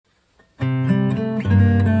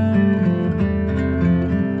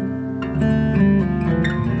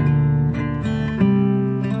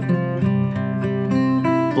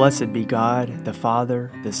Blessed be God, the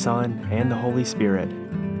Father, the Son, and the Holy Spirit,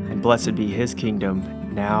 and blessed be His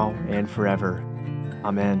kingdom, now and forever.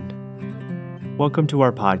 Amen. Welcome to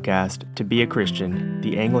our podcast, To Be a Christian,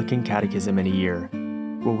 the Anglican Catechism in a Year,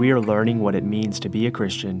 where we are learning what it means to be a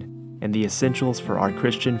Christian and the essentials for our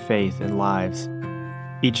Christian faith and lives.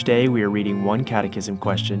 Each day we are reading one catechism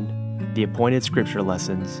question, the appointed scripture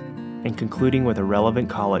lessons, and concluding with a relevant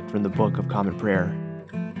collect from the Book of Common Prayer.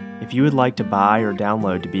 If you would like to buy or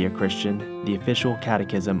download To Be a Christian, the official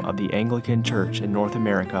catechism of the Anglican Church in North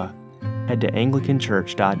America, head to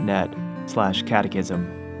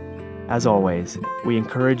anglicanchurch.net/catechism. As always, we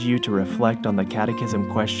encourage you to reflect on the catechism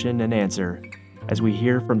question and answer as we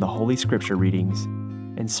hear from the Holy Scripture readings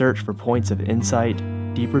and search for points of insight,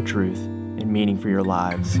 deeper truth, and meaning for your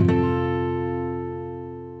lives.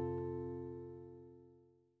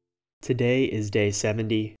 Today is day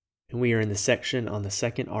 70. And we are in the section on the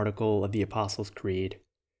second article of the Apostles' Creed.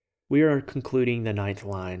 We are concluding the 9th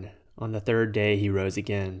line. On the third day he rose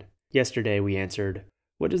again. Yesterday we answered,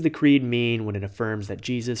 what does the Creed mean when it affirms that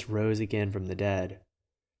Jesus rose again from the dead?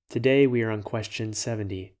 Today we are on question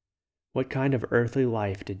 70. What kind of earthly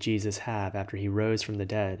life did Jesus have after he rose from the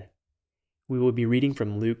dead? We will be reading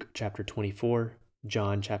from Luke chapter 24,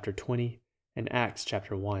 John chapter 20, and Acts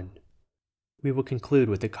chapter 1. We will conclude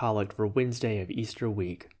with the collect for Wednesday of Easter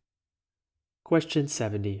week. Question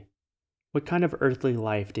 70. What kind of earthly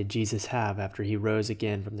life did Jesus have after he rose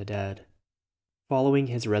again from the dead? Following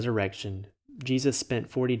his resurrection, Jesus spent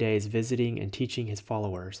 40 days visiting and teaching his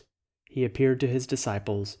followers. He appeared to his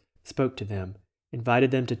disciples, spoke to them,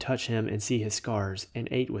 invited them to touch him and see his scars, and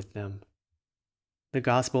ate with them. The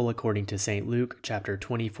Gospel according to St. Luke, chapter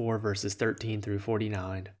 24, verses 13 through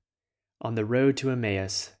 49. On the road to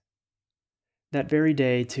Emmaus. That very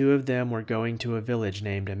day 2 of them were going to a village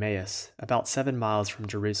named Emmaus, about 7 miles from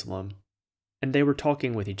Jerusalem, and they were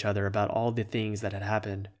talking with each other about all the things that had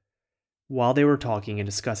happened. While they were talking and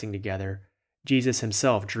discussing together, Jesus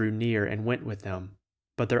himself drew near and went with them,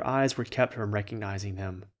 but their eyes were kept from recognizing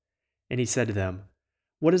them. And he said to them,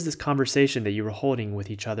 what is this conversation that you are holding with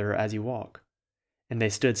each other as you walk? And they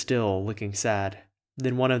stood still, looking sad.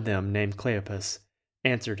 Then one of them, named Cleopas,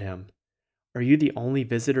 answered him, are you the only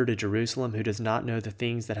visitor to Jerusalem who does not know the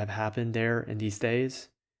things that have happened there in these days?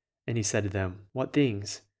 And he said to them, what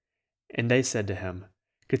things? And they said to him,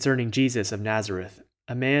 concerning Jesus of Nazareth,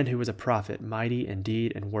 a man who was a prophet, mighty in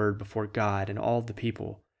deed and word before God and all the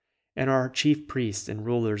people. And our chief priests and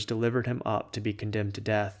rulers delivered him up to be condemned to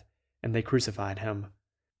death, and they crucified him.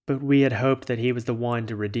 But we had hoped that he was the one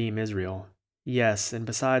to redeem Israel. Yes, and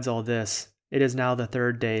besides all this, it is now the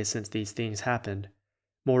 3rd day since these things happened.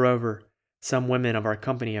 Moreover, some women of our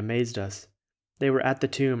company amazed us. They were at the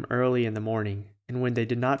tomb early in the morning, and when they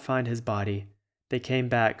did not find his body, they came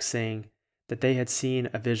back saying that they had seen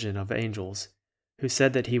a vision of angels, who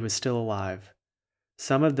said that he was still alive.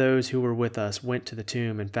 Some of those who were with us went to the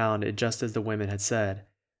tomb and found it just as the women had said,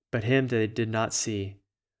 but him they did not see.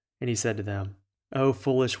 And he said to them, O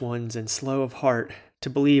foolish ones and slow of heart, to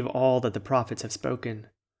believe all that the prophets have spoken.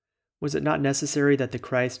 Was it not necessary that the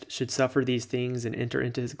Christ should suffer these things and enter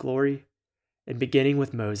into his glory? And beginning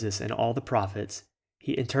with Moses and all the prophets,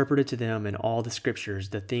 he interpreted to them in all the scriptures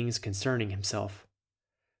the things concerning himself.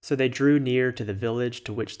 So they drew near to the village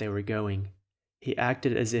to which they were going. He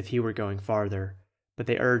acted as if he were going farther, but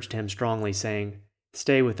they urged him strongly, saying,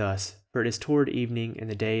 stay with us, for it is toward evening, and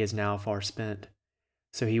the day is now far spent.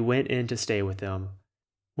 So he went in to stay with them.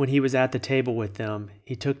 When he was at the table with them,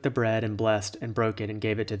 he took the bread and blessed and broke it and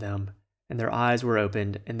gave it to them, and their eyes were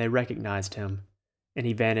opened, and they recognized him. And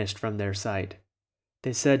he vanished from their sight.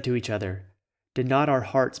 They said to each other, did not our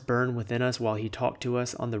hearts burn within us while he talked to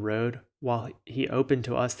us on the road, while he opened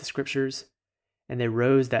to us the scriptures? And they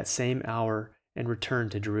rose that same hour and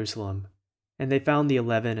returned to Jerusalem. And they found the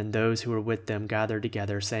 11 and those who were with them gathered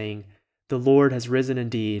together, saying, the Lord has risen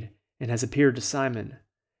indeed, and has appeared to Simon.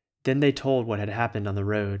 Then they told what had happened on the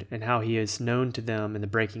road, and how he is known to them in the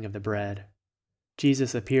breaking of the bread.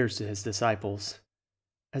 Jesus appears to his disciples.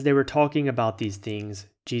 As they were talking about these things,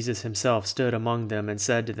 Jesus himself stood among them and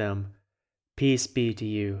said to them, peace be to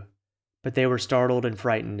you. But they were startled and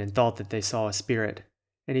frightened and thought that they saw a spirit.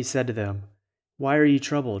 And he said to them, why are you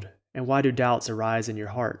troubled, and why do doubts arise in your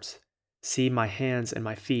hearts? See my hands and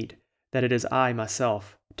my feet, that it is I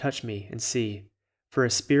myself. Touch me and see. For a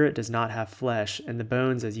spirit does not have flesh, and the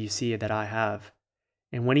bones as you see that I have.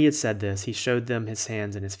 And when he had said this, he showed them his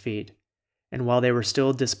hands and his feet. And while they were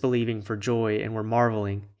still disbelieving for joy and were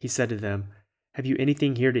marveling, he said to them, have you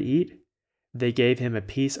anything here to eat? They gave him a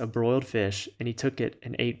piece of broiled fish, and he took it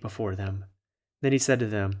and ate before them. Then he said to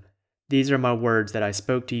them, These are my words that I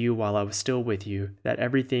spoke to you while I was still with you, that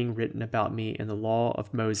everything written about me in the law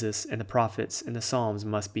of Moses and the prophets and the Psalms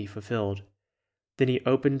must be fulfilled." Then he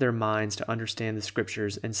opened their minds to understand the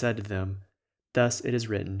Scriptures and said to them, "Thus it is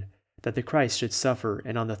written, that the Christ should suffer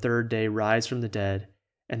and on the third day rise from the dead,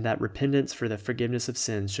 and that repentance for the forgiveness of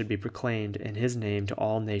sins should be proclaimed in his name to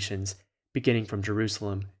all nations, beginning from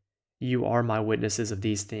Jerusalem. You are my witnesses of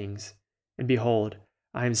these things. And behold,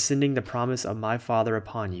 I am sending the promise of my Father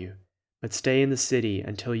upon you, but stay in the city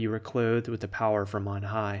until you are clothed with the power from on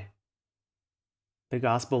high." The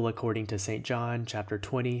Gospel according to St. John, chapter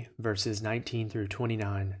 20, verses 19 through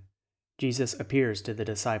 29. Jesus appears to the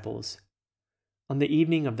disciples. On the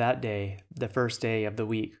evening of that day, the first day of the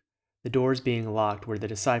week, the doors being locked where the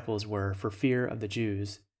disciples were for fear of the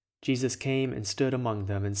Jews, Jesus came and stood among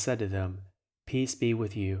them and said to them, "Peace be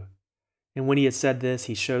with you." And when he had said this,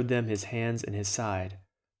 he showed them his hands and his side.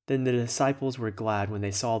 Then the disciples were glad when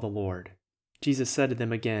they saw the Lord. Jesus said to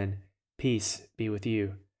them again, "Peace be with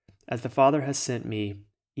you. As the Father has sent me,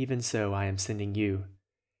 even so I am sending you."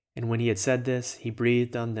 And when he had said this, he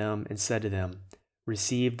breathed on them and said to them,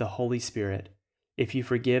 "Receive the Holy Spirit. If you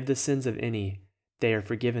forgive the sins of any, they are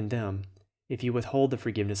forgiven them. If you withhold the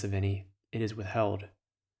forgiveness of any, it is withheld."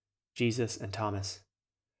 Jesus and Thomas.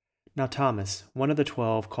 Now Thomas, one of the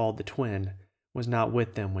 12 called the twin, was not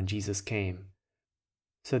with them when Jesus came.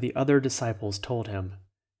 So the other disciples told him,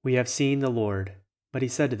 "We have seen the Lord." But he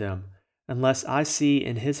said to them, "Unless I see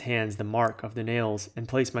in his hands the mark of the nails, and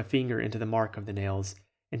place my finger into the mark of the nails,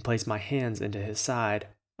 and place my hands into his side,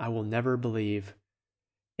 I will never believe."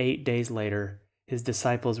 8 days later, his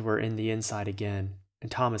disciples were in the inside again,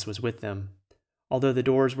 and Thomas was with them. Although the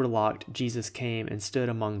doors were locked, Jesus came and stood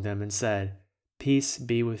among them and said, "Peace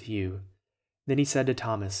be with you." Then he said to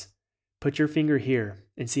Thomas, "Put your finger here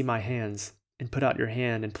and see my hands, and put out your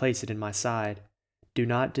hand and place it in my side. Do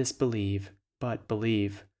not disbelieve, but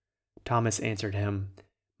believe." Thomas answered him,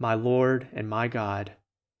 "My Lord and my God."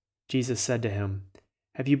 Jesus said to him,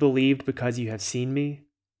 "Have you believed because you have seen me?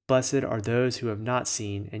 Blessed are those who have not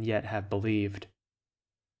seen and yet have believed."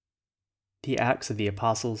 The Acts of the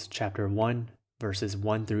Apostles, chapter 1, verses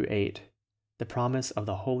 1 through 8. The promise of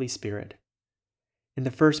the Holy Spirit. In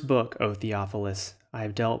the first book, O Theophilus, I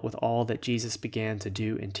have dealt with all that Jesus began to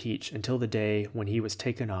do and teach until the day when he was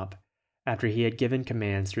taken up, after he had given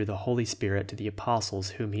commands through the Holy Spirit to the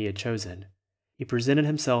apostles whom he had chosen. He presented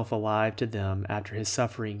himself alive to them after his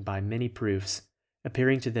suffering by many proofs,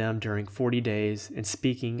 appearing to them during 40 days and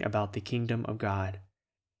speaking about the kingdom of God.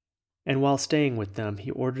 And while staying with them,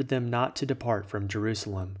 he ordered them not to depart from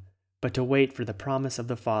Jerusalem, but to wait for the promise of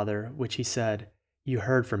the Father, which he said, "You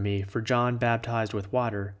heard from me, for John baptized with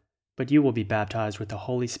water, but you will be baptized with the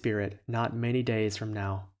Holy Spirit not many days from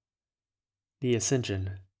now." The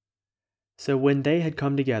Ascension. So when they had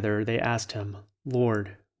come together, they asked him,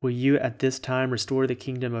 "Lord, will you at this time restore the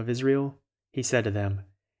kingdom of Israel?" He said to them,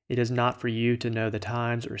 "It is not for you to know the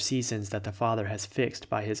times or seasons that the Father has fixed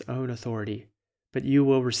by his own authority, but you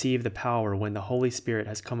will receive the power when the Holy Spirit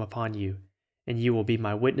has come upon you, and you will be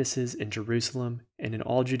my witnesses in Jerusalem and in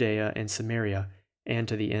all Judea and Samaria and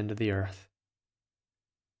to the end of the earth."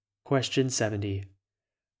 Question 70.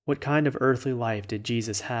 What kind of earthly life did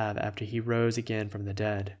Jesus have after he rose again from the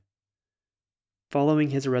dead?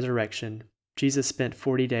 Following his resurrection, Jesus spent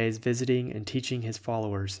 40 days visiting and teaching his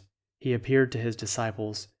followers. He appeared to his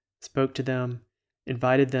disciples, spoke to them,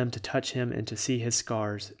 invited them to touch him and to see his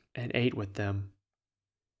scars, and ate with them.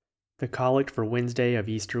 The Collect for Wednesday of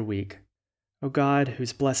Easter week. O God,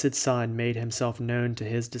 whose blessed Son made himself known to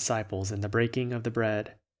his disciples in the breaking of the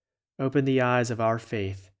bread, open the eyes of our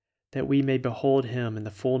faith, that we may behold him in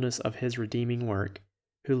the fullness of his redeeming work,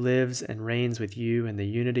 who lives and reigns with you in the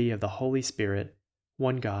unity of the Holy Spirit,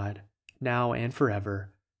 one God, now and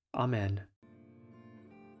forever. Amen.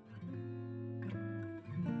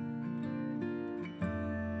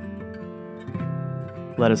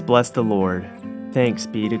 Let us bless the Lord. Thanks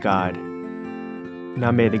be to God.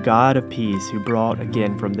 Now may the God of peace, who brought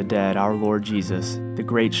again from the dead our Lord Jesus, the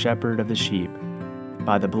great shepherd of the sheep,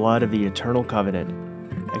 by the blood of the eternal covenant,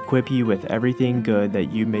 equip you with everything good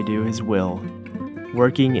that you may do his will,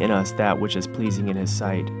 working in us that which is pleasing in his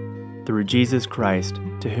sight, through Jesus Christ,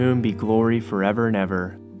 to whom be glory forever and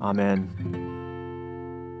ever. Amen.